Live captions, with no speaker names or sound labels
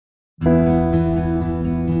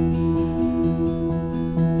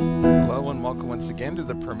once again to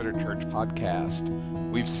the Perimeter Church podcast.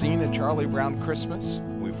 We've seen a Charlie Brown Christmas.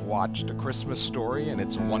 We've watched A Christmas Story and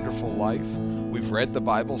It's a Wonderful Life. We've read the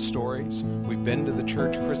Bible stories. We've been to the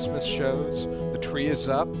church Christmas shows. The tree is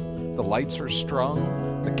up. The lights are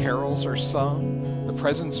strung. The carols are sung. The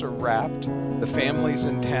presents are wrapped. The family's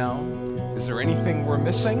in town. Is there anything we're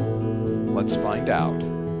missing? Let's find out.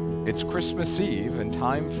 It's Christmas Eve and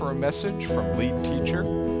time for a message from lead teacher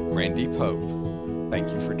Randy Pope. Thank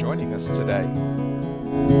you for joining us today.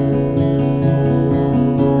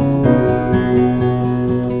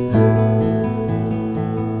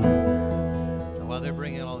 While they're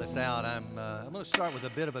bringing all this out, I'm going to start with a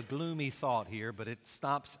bit of a gloomy thought here, but it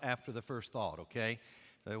stops after the first thought, okay?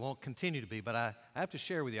 It won't continue to be, but I have to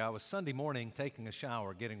share with you, I was Sunday morning taking a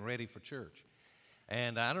shower, getting ready for church.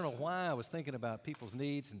 And I don't know why I was thinking about people's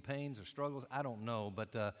needs and pains or struggles. I don't know,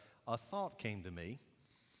 but a thought came to me.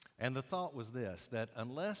 And the thought was this, that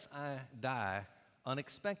unless I die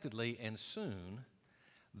unexpectedly and soon,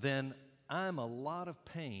 then I'm a lot of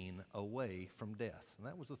pain away from death. And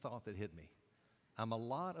that was the thought that hit me. I'm a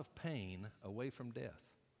lot of pain away from death.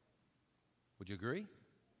 Would you agree?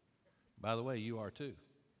 By the way, you are too.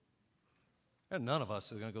 And none of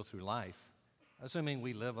us are going to go through life, assuming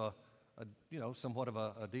we live somewhat of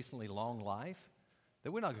a decently long life,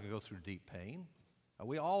 that we're not going to go through deep pain.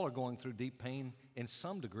 We all are going through deep pain in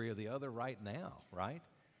some degree or the other right now, right?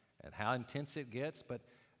 And how intense it gets. But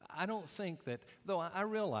I don't think that, though I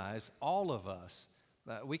realize all of us,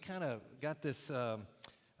 we kind of got this the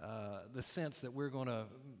sense that we're going to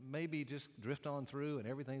maybe just drift on through and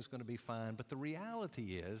everything's going to be fine. But the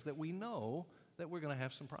reality is that we know that we're going to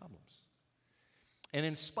have some problems. And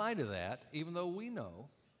in spite of that, even though we know,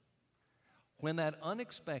 when that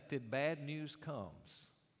unexpected bad news comes,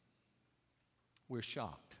 we're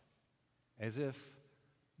shocked, as if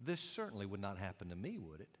this certainly would not happen to me,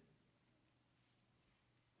 would it?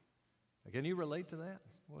 Can you relate to that?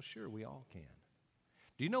 Well, sure, we all can.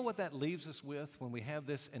 Do you know what that leaves us with when we have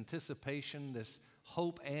this anticipation, this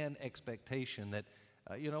hope and expectation that,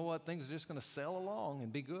 things are just going to sail along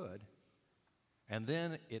and be good, and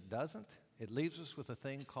then it doesn't? It leaves us with a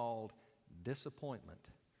thing called disappointment.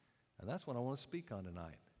 And that's what I want to speak on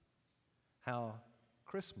tonight. How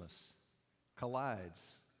Christmas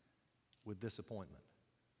collides with disappointment.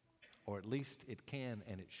 Or at least it can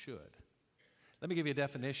and it should. Let me give you a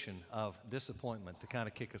definition of disappointment to kind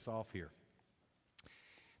of kick us off here.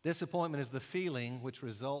 Disappointment is the feeling which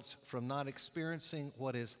results from not experiencing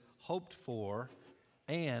what is hoped for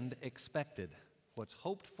and expected. What's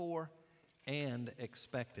hoped for and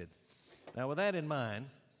expected. Now, with that in mind,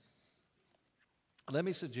 let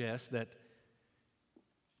me suggest that,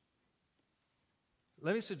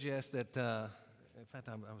 in fact,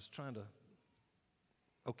 I was trying to,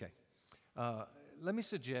 let me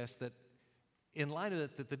suggest that in light of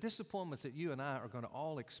that the disappointments that you and I are going to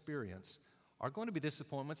all experience are going to be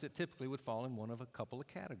disappointments that typically would fall in one of a couple of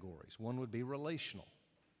categories. One would be relational.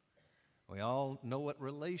 We all know what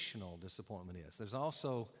relational disappointment is. There's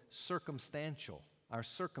also circumstantial. Our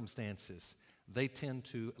circumstances, they tend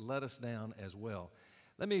to let us down as well.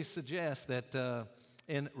 Let me suggest that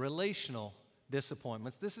in relational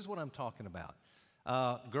disappointments, this is what I'm talking about.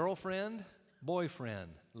 Girlfriend,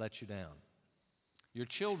 boyfriend let you down. Your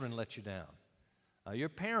children let you down. Your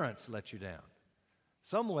parents let you down.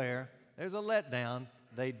 Somewhere, there's a letdown.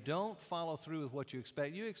 They don't follow through with what you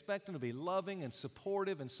expect. You expect them to be loving and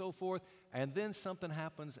supportive and so forth, and then something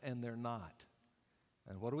happens and they're not.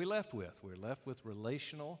 And what are we left with? We're left with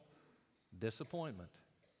relational disappointment.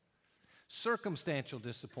 Circumstantial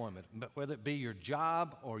disappointment, whether it be your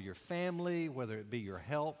job or your family, whether it be your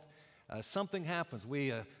health, something happens.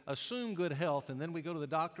 We assume good health, and then we go to the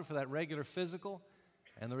doctor for that regular physical,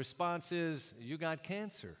 and the response is, you got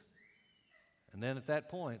cancer. And then at that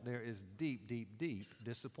point, there is deep, deep, deep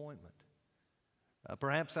disappointment.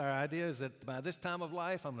 Perhaps our idea is that by this time of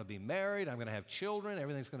life, I'm going to be married, I'm going to have children,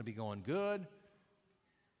 everything's going to be going good.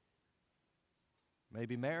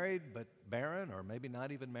 Maybe married, but barren, or maybe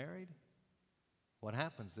not even married. What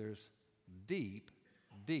happens? There's deep,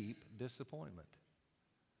 deep disappointment.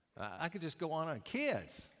 I could just go on.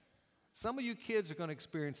 Kids, some of you kids are going to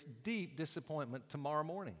experience deep disappointment tomorrow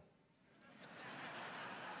morning.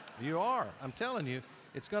 You are. I'm telling you,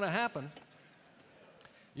 it's going to happen.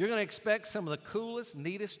 You're going to expect some of the coolest,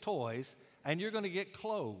 neatest toys, and you're going to get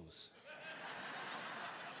clothes.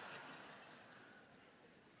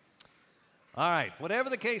 All right, whatever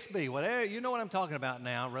the case be, whatever, you know what I'm talking about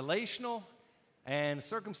now, relational and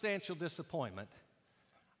circumstantial disappointment.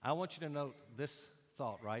 I want you to note this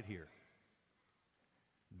thought right here.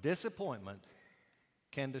 Disappointment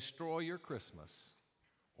can destroy your Christmas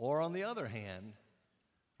Or on the other hand,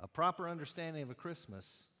 a proper understanding of a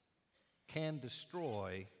Christmas can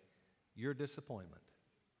destroy your disappointment.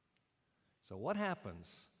 So what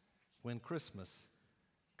happens when Christmas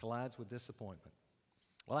collides with disappointment?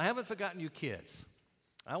 Well, I haven't forgotten you kids.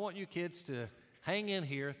 I want you kids to hang in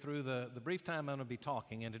here through the brief time I'm going to be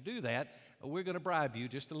talking. And to do that, we're going to bribe you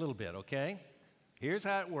just a little bit, okay? Here's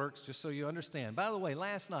how it works, just so you understand. By the way,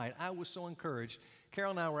 last night I was so encouraged. Carol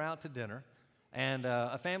and I were out to dinner, and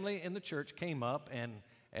a family in the church came up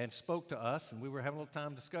and spoke to us, and we were having a little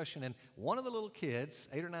time discussion. And one of the little kids,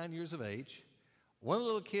 8 or 9 years of age, one of the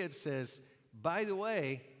little kids says, "By the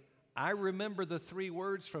way, I remember the 3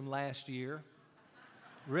 words from last year."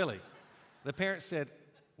 Really. The parents said,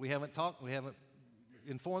 we haven't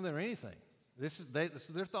informed them or anything. This is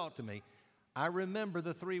their thought to me. I remember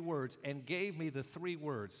the 3 words, and gave me the 3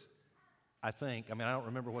 words, I think. I mean, I don't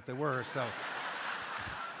remember what they were, so.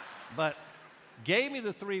 But gave me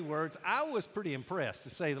the 3 words. I was pretty impressed, to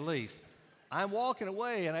say the least. I'm walking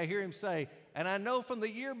away, and I hear him say, "And I know from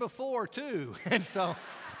the year before, too." And so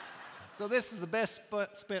this is the best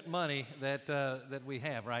spent money that we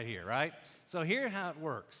have right here, right? So here's how it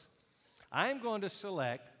works. I'm going to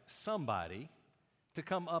select somebody to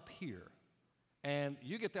come up here, and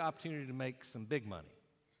you get the opportunity to make some big money.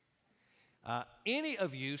 Any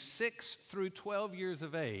of you 6 through 12 years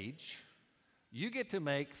of age, you get to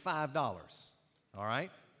make $5, all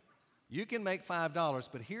right? You can make $5,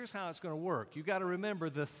 but here's how it's going to work. You got to remember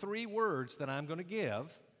the 3 words that I'm going to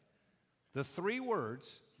give. The 3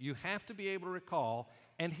 words you have to be able to recall.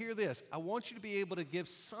 And hear this, I want you to be able to give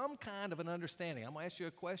some kind of an understanding. I'm going to ask you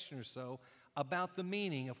a question or so about the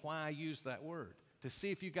meaning of why I use that word, to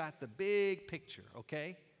see if you got the big picture,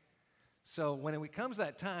 okay? So when it comes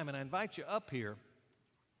that time, and I invite you up here,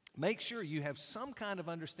 make sure you have some kind of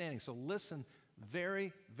understanding. So listen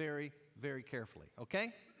very, very, very carefully,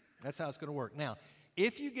 okay? That's how it's going to work. Now,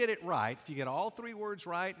 if you get it right, if you get all 3 words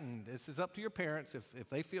right, and this is up to your parents, if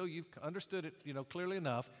they feel you've understood it, clearly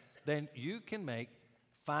enough, then you can make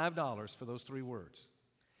 $5 for those 3 words.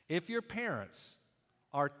 If your parents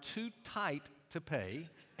are too tight to pay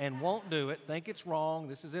and won't do it, think it's wrong,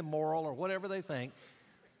 this is immoral, or whatever they think,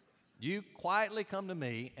 you quietly come to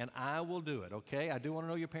me and I will do it, okay? I do want to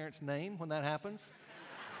know your parents' name when that happens.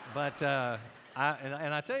 But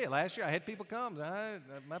I tell you, last year I had people come.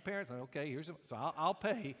 My parents, okay, so I'll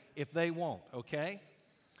pay if they won't, okay?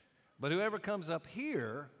 But whoever comes up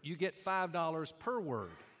here, you get $5 per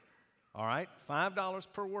word. All right, $5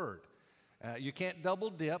 per word. You can't double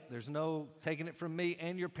dip. There's no taking it from me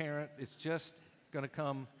and your parent. It's just going to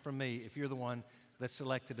come from me if you're the one that's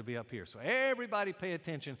selected to be up here. So everybody pay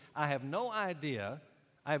attention. I have no idea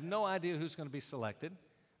who's going to be selected.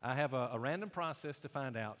 I have a random process to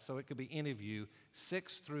find out, so it could be any of you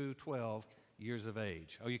 6 through 12 years of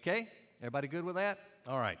age. Are you okay? Everybody good with that?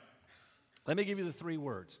 All right. Let me give you the 3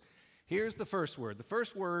 words. Here's the first word. The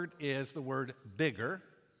first word is the word bigger.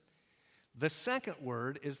 The second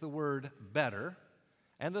word is the word better.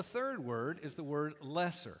 And the third word is the word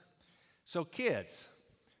lesser. So kids,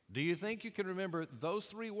 do you think you can remember those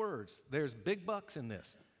 3 words? There's big bucks in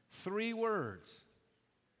this. 3 words.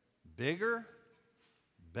 Bigger,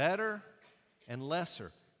 better, and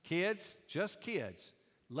lesser. Kids, just kids,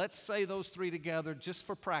 let's say those 3 together just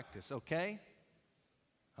for practice, okay?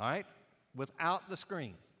 All right? Without the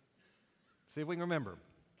screen. See if we can remember.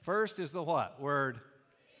 First is the what? Word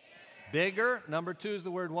bigger. Number 2 is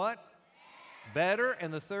the word what? Better.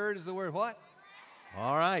 And the third is the word what?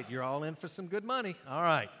 All right, you're all in for some good money. All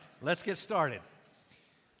right, let's get started.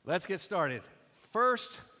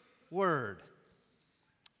 First word,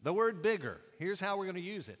 the word bigger. Here's how we're going to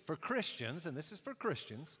use it. For Christians, and this is for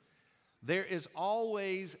Christians, there is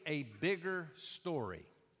always a bigger story.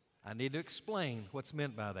 I need to explain what's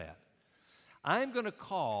meant by that. I'm going to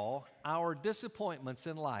call our disappointments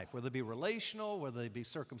in life, whether they be relational, whether they be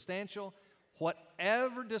circumstantial,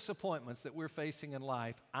 whatever disappointments that we're facing in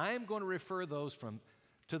life, I'm going to refer to those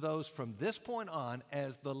from this point on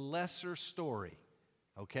as the lesser story.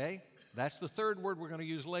 Okay? That's the third word we're going to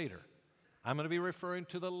use later. I'm going to be referring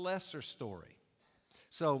to the lesser story.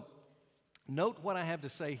 So, note what I have to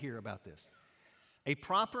say here about this. A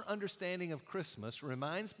proper understanding of Christmas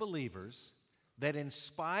reminds believers that in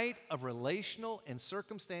spite of relational and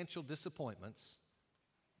circumstantial disappointments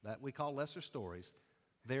that we call lesser stories,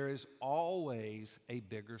 there is always a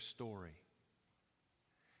bigger story.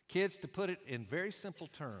 Kids, to put it in very simple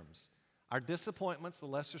terms, our disappointments, the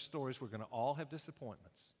lesser stories, we're going to all have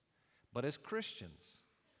disappointments. But as Christians,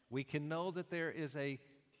 we can know that there is a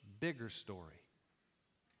bigger story.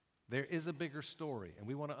 There is a bigger story, and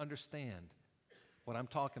we want to understand what I'm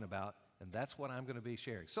talking about And that's what I'm going to be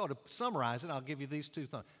sharing. So to summarize it, I'll give you these two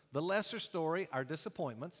things. The lesser story, our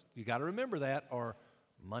disappointments. You got to remember that or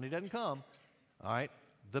money doesn't come. All right.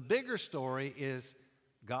 The bigger story is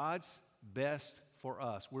God's best for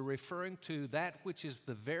us. We're referring to that which is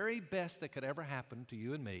the very best that could ever happen to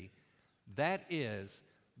you and me. That is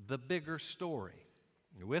the bigger story.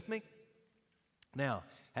 You with me? Now,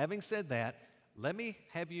 having said that, let me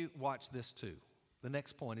have you watch this too. The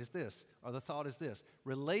next point is this, or the thought is this.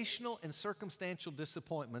 Relational and circumstantial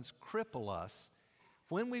disappointments cripple us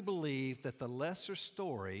when we believe that the lesser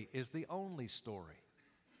story is the only story.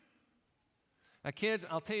 Now, kids,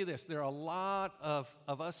 I'll tell you this. There are a lot of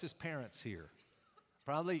us as parents here.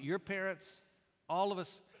 Probably your parents, all of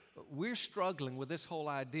us, we're struggling with this whole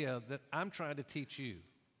idea that I'm trying to teach you.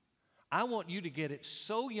 I want you to get it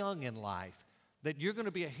so young in life that you're going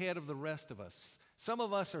to be ahead of the rest of us. Some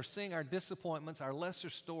of us are seeing our disappointments, our lesser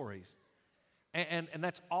stories, and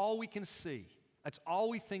that's all we can see. That's all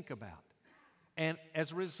we think about. And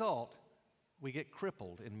as a result, we get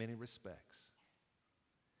crippled in many respects.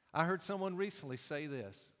 I heard someone recently say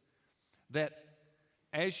this, that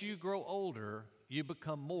as you grow older, you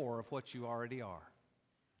become more of what you already are.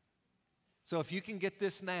 So if you can get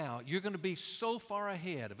this now, you're going to be so far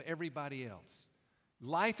ahead of everybody else.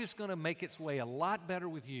 Life is going to make its way a lot better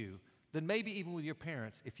with you than maybe even with your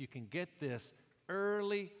parents if you can get this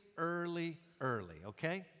early,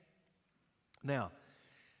 okay? Now,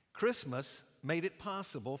 Christmas made it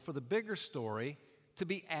possible for the bigger story to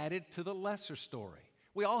be added to the lesser story.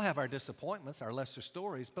 We all have our disappointments, our lesser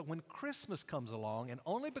stories, but when Christmas comes along, and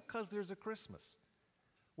only because there's a Christmas,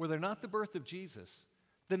 were there not the birth of Jesus,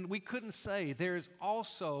 then we couldn't say there's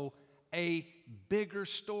also a bigger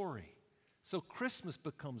story. So Christmas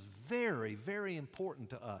becomes very, very important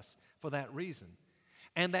to us for that reason.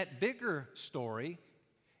 And that bigger story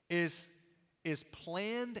is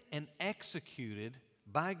planned and executed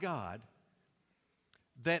by God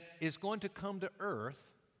that is going to come to earth,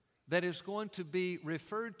 that is going to be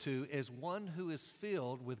referred to as one who is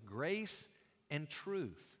filled with grace and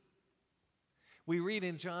truth. We read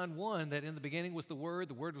in John 1 that in the beginning was the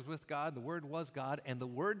Word was with God, the Word was God, and the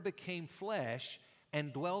Word became flesh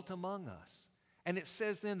and dwelt among us. And it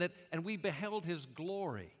says then that, and we beheld His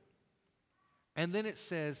glory. And then it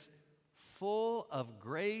says, full of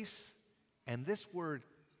grace, and this word,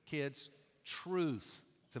 kids, truth.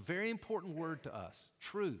 It's a very important word to us,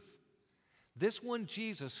 truth. This one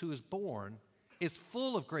Jesus who is born is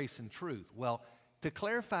full of grace and truth. Well, to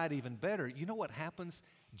clarify it even better, you know what happens?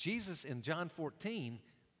 Jesus in John 14,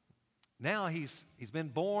 now he's been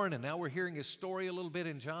born, and now we're hearing his story a little bit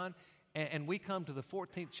in John, and we come to the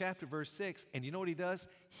 14th chapter, verse 6, and you know what he does?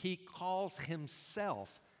 He calls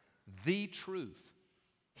himself the truth.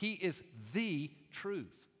 He is the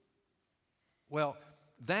truth. Well,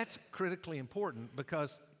 that's critically important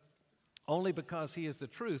because only because he is the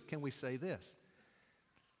truth can we say this.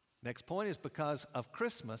 Next point is because of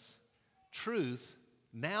Christmas, truth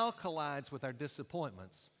now collides with our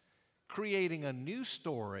disappointments, creating a new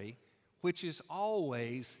story which is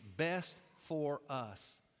always best for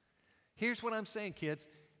us. Here's what I'm saying, kids.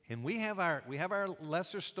 And we have our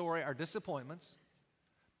lesser story, our disappointments,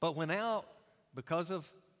 but when now, because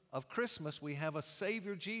of Christmas, we have a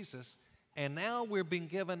Savior Jesus, and now we're being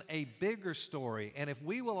given a bigger story. And if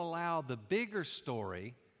we will allow the bigger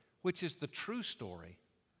story, which is the true story,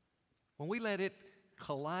 when we let it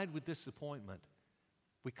collide with disappointment,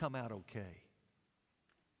 we come out okay.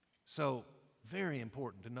 So, very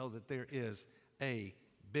important to know that there is a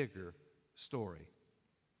bigger story.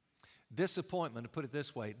 Disappointment, to put it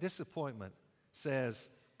this way, disappointment says,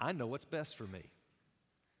 I know what's best for me.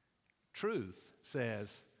 Truth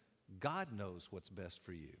says, God knows what's best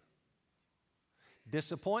for you.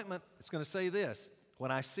 Disappointment, it's going to say this,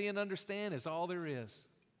 what I see and understand is all there is.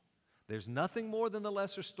 There's nothing more than the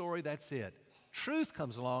lesser story, that's it. Truth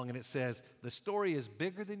comes along and it says, the story is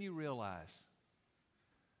bigger than you realize.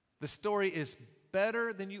 The story is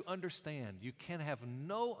better than you understand. You can have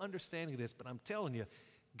no understanding of this, but I'm telling you,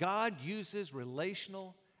 God uses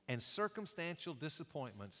relational and circumstantial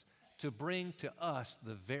disappointments to bring to us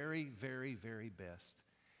the very, very, very best.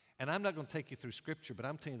 And I'm not going to take you through Scripture, but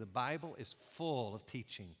I'm telling you the Bible is full of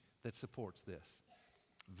teaching that supports this.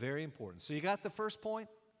 Very important. So you got the first point?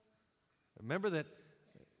 Remember that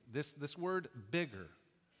this word bigger,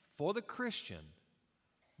 for the Christian,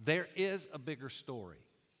 there is a bigger story.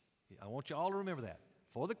 I want you all to remember that.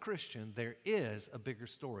 For the Christian, there is a bigger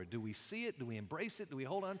story. Do we see it? Do we embrace it? Do we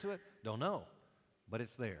hold on to it? Don't know, but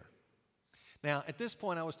it's there. Now, at this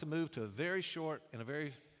point, I was to move to a very short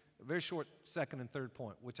second and third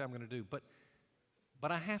point, which I'm going to do. But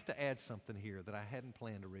I have to add something here that I hadn't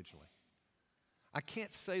planned originally. I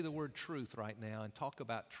can't say the word truth right now and talk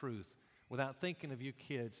about truth without thinking of you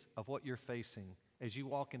kids, of what you're facing as you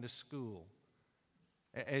walk into school,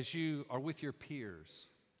 as you are with your peers.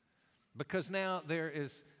 Because now there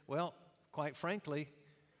is, well, quite frankly,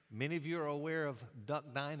 many of you are aware of Duck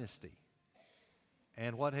Dynasty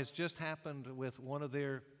and what has just happened with one of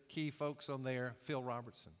their key folks on there, Phil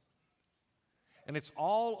Robertson. And it's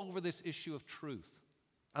all over this issue of truth.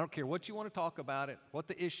 I don't care what you want to talk about it, what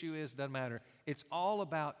the issue is, doesn't matter. It's all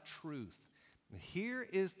about truth. And here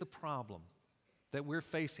is the problem that we're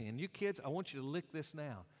facing. And you kids, I want you to lick this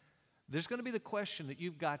now. There's going to be the question that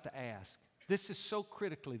you've got to ask. This is so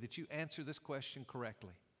critically that you answer this question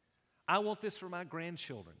correctly. I want this for my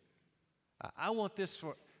grandchildren. I want this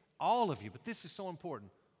for all of you, but this is so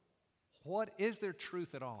important. What is there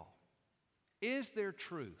truth at all? Is there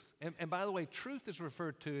truth? And by the way, truth is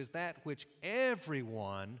referred to as that which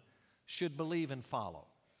everyone should believe and follow.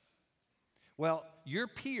 Well, your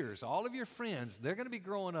peers, all of your friends, they're going to be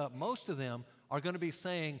growing up. Most of them are going to be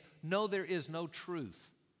saying, no, there is no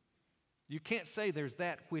truth. You can't say there's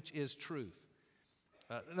that which is truth.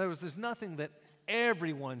 In other words, there's nothing that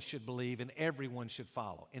everyone should believe and everyone should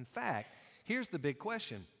follow. In fact, here's the big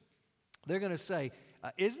question. They're going to say,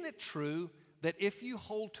 isn't it true that if you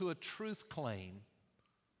hold to a truth claim,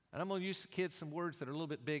 and I'm going to use, kids, some words that are a little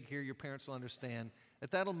bit big here, your parents will understand,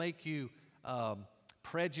 that'll make you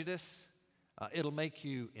prejudiced, it'll make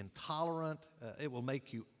you intolerant, it will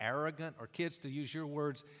make you arrogant, or kids, to use your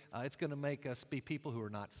words, it's going to make us be people who are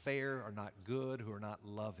not fair, are not good, who are not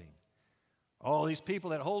loving. All these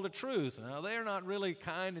people that hold the truth, now they're not really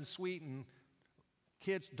kind and sweet, and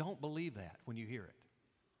kids, don't believe that when you hear it.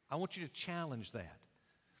 I want you to challenge that.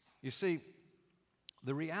 You see,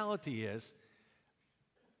 the reality is,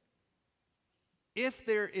 if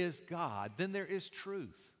there is God, then there is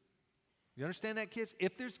truth. You understand that, kids?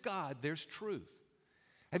 If there's God, there's truth.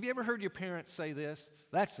 Have you ever heard your parents say this?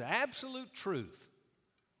 That's the absolute truth.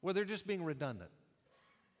 Well, they're just being redundant.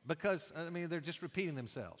 Because, they're just repeating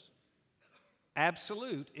themselves.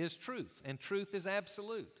 Absolute is truth, and truth is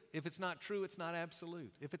absolute. If it's not true, it's not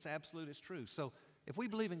absolute. If it's absolute, it's true. So if we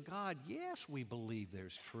believe in God, yes, we believe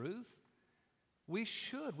there's truth. We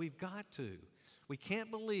should. We've got to. We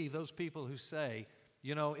can't believe those people who say,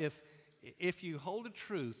 if you hold a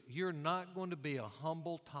truth, you're not going to be a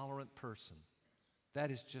humble, tolerant person.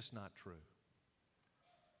 That is just not true.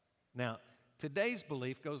 Now, today's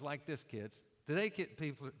belief goes like this, kids. Today,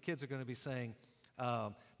 kids are going to be saying,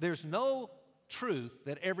 there's no truth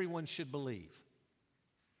that everyone should believe.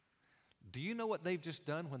 Do you know what they've just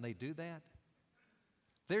done when they do that?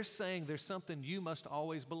 They're saying there's something you must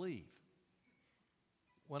always believe.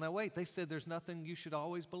 When I wait, they said there's nothing you should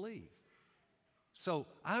always believe. So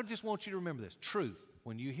I just want you to remember this, truth.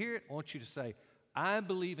 When you hear it, I want you to say, I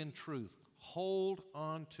believe in truth. Hold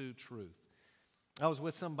on to truth. I was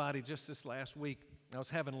with somebody just this last week. I was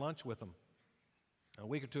having lunch with them a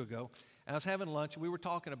week or two ago. And I was having lunch, and we were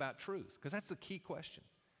talking about truth, because that's the key question.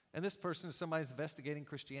 And this person is somebody who's investigating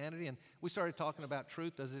Christianity, and we started talking about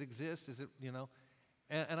truth. Does it exist? Is it,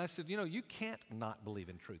 And I said, you can't not believe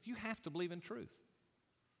in truth. You have to believe in truth.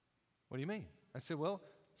 What do you mean? I said, well,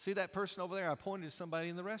 see that person over there? I pointed to somebody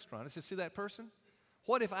in the restaurant. I said, see that person?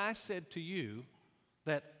 What if I said to you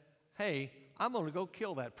that, hey, I'm going to go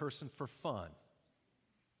kill that person for fun?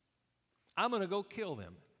 I'm going to go kill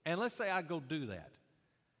them. And let's say I go do that.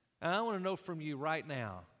 And I want to know from you right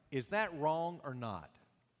now, is that wrong or not?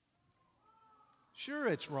 Sure,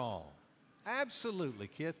 it's wrong. Absolutely,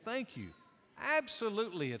 kid. Thank you.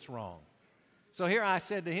 Absolutely, it's wrong. So here I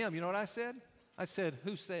said to him, you know what I said? I said,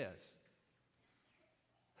 who says?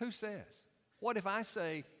 Who says? What if I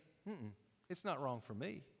say, it's not wrong for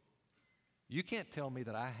me? You can't tell me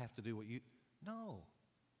that I have to do what you... No.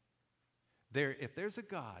 If there's a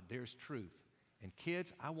God, there's truth. And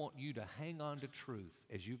kids, I want you to hang on to truth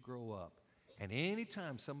as you grow up. And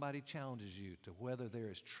anytime somebody challenges you to whether there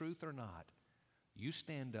is truth or not, you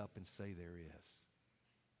stand up and say there is.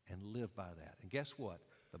 And live by that. And guess what?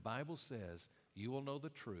 The Bible says you will know the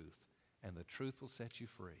truth, and the truth will set you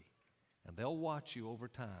free. And they'll watch you over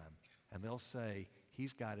time, and they'll say,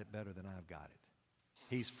 he's got it better than I've got it.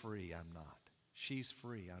 He's free, I'm not. She's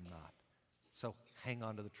free, I'm not. So hang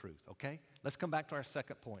on to the truth, okay? Let's come back to our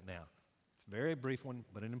second point now. It's a very brief one,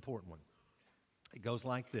 but an important one. It goes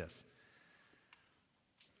like this.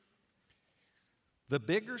 The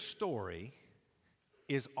bigger story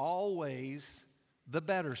is always the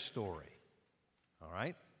better story, all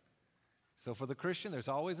right? So for the Christian, there's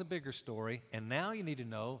always a bigger story, and now you need to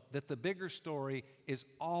know that the bigger story is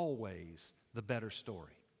always the better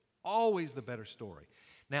story. Always the better story.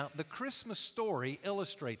 Now, the Christmas story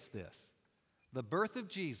illustrates this. The birth of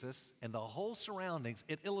Jesus and the whole surroundings,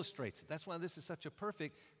 it illustrates it. That's why this is such a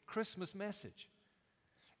perfect Christmas message.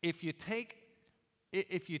 If you take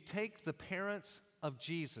the parents of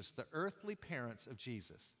Jesus, the earthly parents of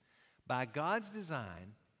Jesus, by God's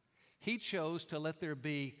design, He chose to let there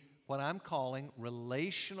be what I'm calling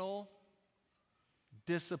relational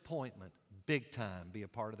disappointment, big time, be a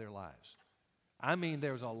part of their lives. I mean,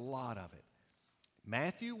 there's a lot of it.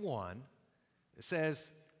 Matthew 1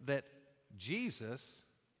 says that Jesus'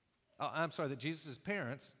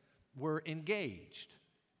 parents were engaged.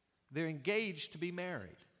 They're engaged to be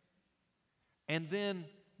married. And then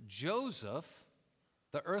Joseph,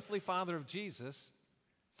 the earthly father of Jesus,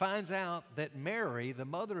 finds out that Mary, the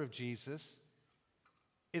mother of Jesus,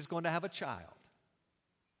 is going to have a child.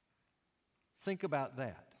 Think about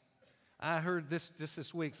that. I heard this just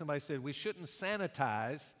this week. Somebody said we shouldn't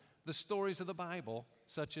sanitize the stories of the Bible,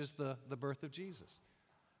 such as the birth of Jesus.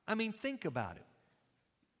 I mean, think about it.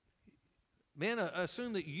 Men,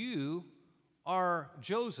 assume that you are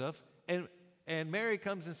Joseph, and Mary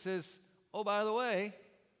comes and says, oh, by the way,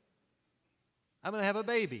 I'm going to have a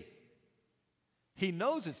baby. He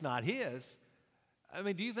knows it's not his. I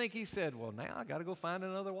mean, do you think he said, well, now I got to go find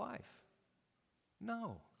another wife?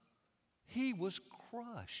 No. He was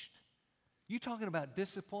crushed. You talking about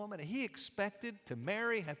disappointment? He expected to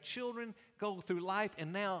marry, have children, go through life,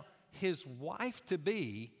 and now his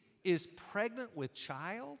wife-to-be is pregnant with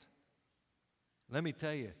child? Let me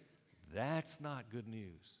tell you, that's not good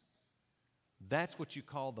news. That's what you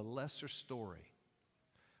call the lesser story.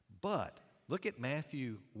 But look at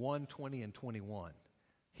Matthew 1, 20 and 21.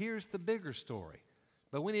 Here's the bigger story.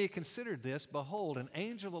 But when he had considered this, behold, an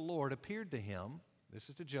angel of the Lord appeared to him, this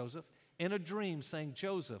is to Joseph, in a dream, saying,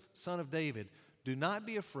 Joseph, son of David, do not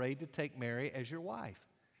be afraid to take Mary as your wife.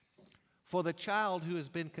 For the child who has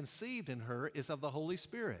been conceived in her is of the Holy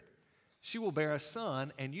Spirit. She will bear a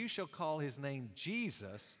son, and you shall call his name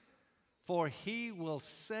Jesus, for he will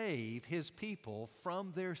save his people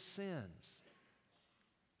from their sins.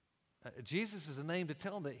 Jesus is a name to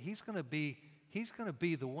tell them that he's going to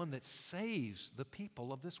be the one that saves the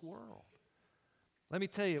people of this world. Let me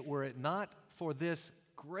tell you, were it not for this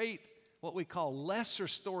great, what we call lesser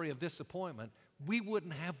story of disappointment, we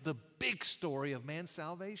wouldn't have the big story of man's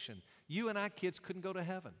salvation. You and I kids couldn't go to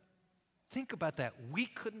heaven. Think about that. We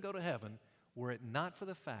couldn't go to heaven were it not for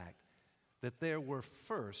the fact that there were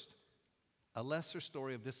first a lesser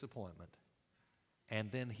story of disappointment,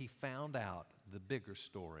 and then he found out the bigger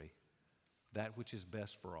story, that which is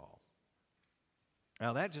best for all.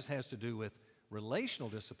 Now, that just has to do with relational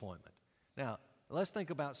disappointment. Now, let's think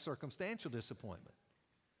about circumstantial disappointment.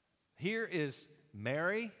 Here is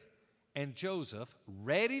Mary and Joseph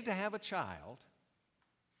ready to have a child,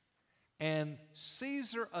 and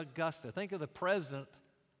Caesar Augustus, think of the president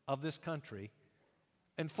of this country,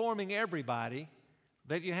 informing everybody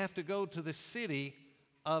that you have to go to the city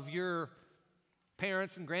of your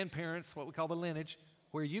parents and grandparents, what we call the lineage,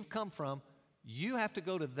 where you've come from. You have to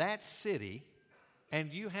go to that city,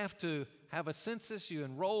 and you have to have a census. You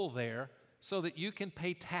enroll there so that you can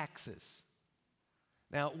pay taxes.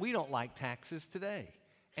 Now, we don't like taxes today.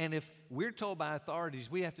 And if we're told by authorities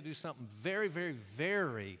we have to do something very, very,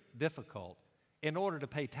 very difficult in order to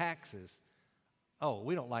pay taxes, oh,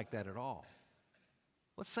 we don't like that at all.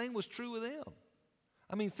 Well, the same was true with them.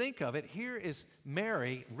 I mean, think of it. Here is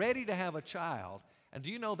Mary ready to have a child, and do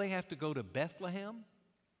you know they have to go to Bethlehem?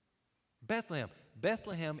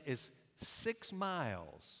 Bethlehem is 6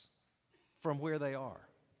 miles from where they are.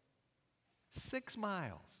 6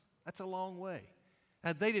 miles. That's a long way.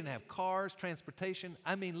 Now, they didn't have cars, transportation.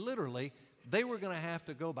 I mean, literally, they were going to have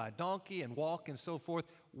to go by donkey and walk and so forth.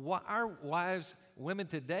 Our wives, women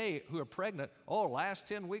today who are pregnant, last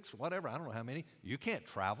 10 weeks, whatever, I don't know how many, you can't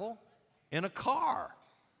travel in a car.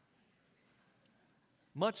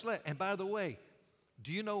 Much less. And by the way,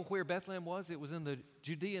 do you know where Bethlehem was? It was in the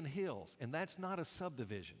Judean hills, and that's not a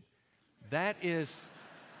subdivision. That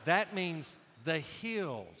means the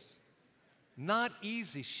hills. Not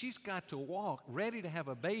easy. She's got to walk, ready to have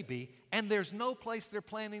a baby, and there's no place they're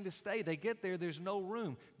planning to stay. They get there, there's no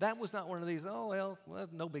room. That was not one of these, well,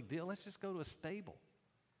 no big deal. Let's just go to a stable.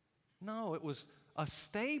 No, it was a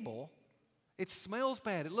stable. It smells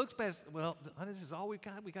bad. It looks bad. Well, honey, this is all we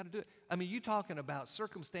got. We got to do it. I mean, you're talking about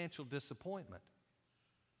circumstantial disappointment.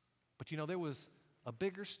 But you know, there was a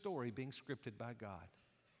bigger story being scripted by God.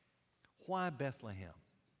 Why Bethlehem?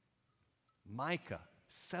 Micah,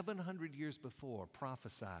 700 years before,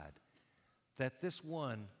 prophesied that this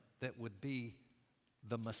one that would be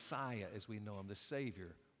the Messiah, as we know him, the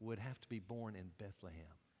Savior, would have to be born in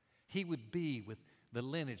Bethlehem. He would be with the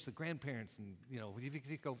lineage, the grandparents, and if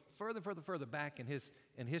you go further back in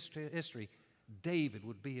history, David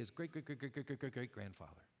would be his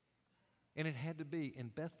great-great-great-great-great-great-grandfather. And it had to be in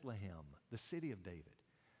Bethlehem, the city of David.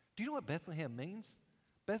 Do you know what Bethlehem means?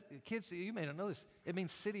 Kids, you may not know this. It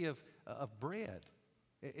means city of bread.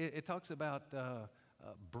 It talks about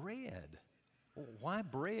bread. Why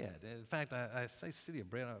bread? In fact, I say city of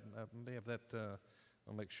bread. I may have that.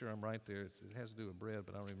 I'll make sure I'm right there. It has to do with bread,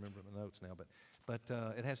 but I don't remember my notes now. But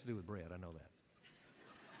it has to do with bread. I know that.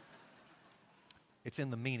 It's in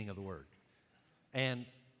the meaning of the word. And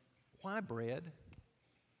why bread?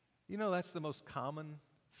 That's the most common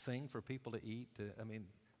thing for people to eat.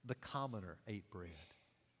 The commoner ate bread.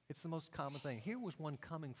 It's the most common thing. Here was one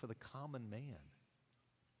coming for the common man.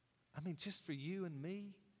 Just for you and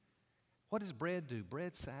me. What does bread do?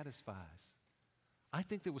 Bread satisfies. I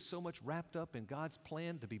think there was so much wrapped up in God's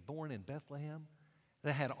plan to be born in Bethlehem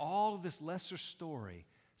that had all of this lesser story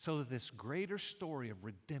so that this greater story of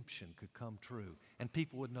redemption could come true. And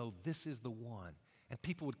people would know this is the one. And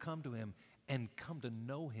people would come to him and come to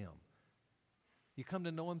know him. You come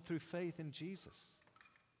to know him through faith in Jesus.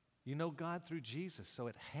 You know God through Jesus. So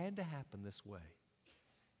it had to happen this way.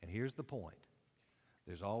 And here's the point.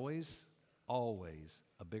 There's always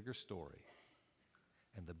a bigger story.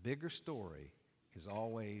 And the bigger story is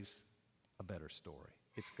always a better story.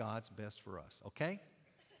 It's God's best for us, okay?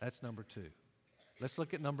 That's number 2. Let's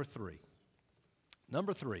look at number 3.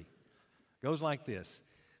 Number 3 goes like this.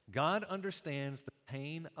 God understands the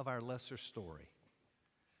pain of our lesser story.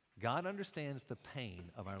 God understands the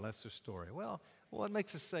pain of our lesser story. Well, what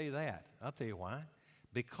makes us say that? I'll tell you why.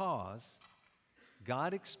 Because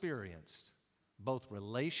God experienced both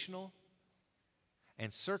relational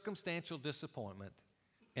and circumstantial disappointment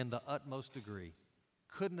in the utmost degree.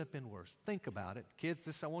 Couldn't have been worse. Think about it. Kids,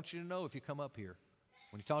 this I want you to know if you come up here.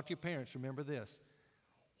 When you talk to your parents, remember this.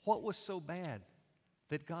 What was so bad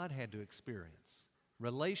that God had to experience?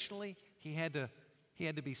 Relationally, he had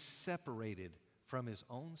to be separated from his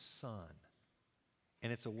own son.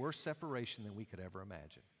 And it's a worse separation than we could ever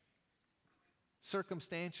imagine.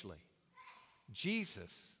 Circumstantially,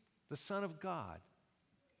 Jesus, the Son of God,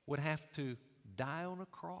 would have to die on a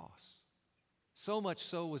cross. So much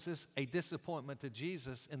so was this a disappointment to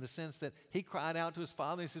Jesus in the sense that he cried out to his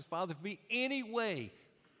Father. He says, Father, if there be any way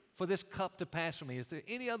for this cup to pass from me, is there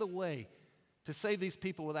any other way to save these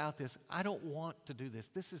people without this? I don't want to do this.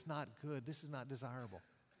 This is not good. This is not desirable.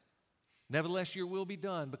 Nevertheless, your will be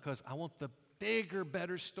done because I want the bigger,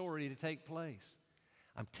 better story to take place.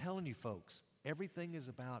 I'm telling you, folks, everything is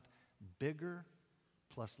about bigger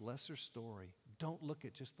plus lesser story. Don't look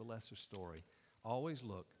at just the lesser story. Always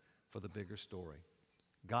look for the bigger story.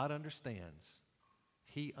 God understands.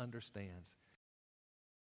 He understands.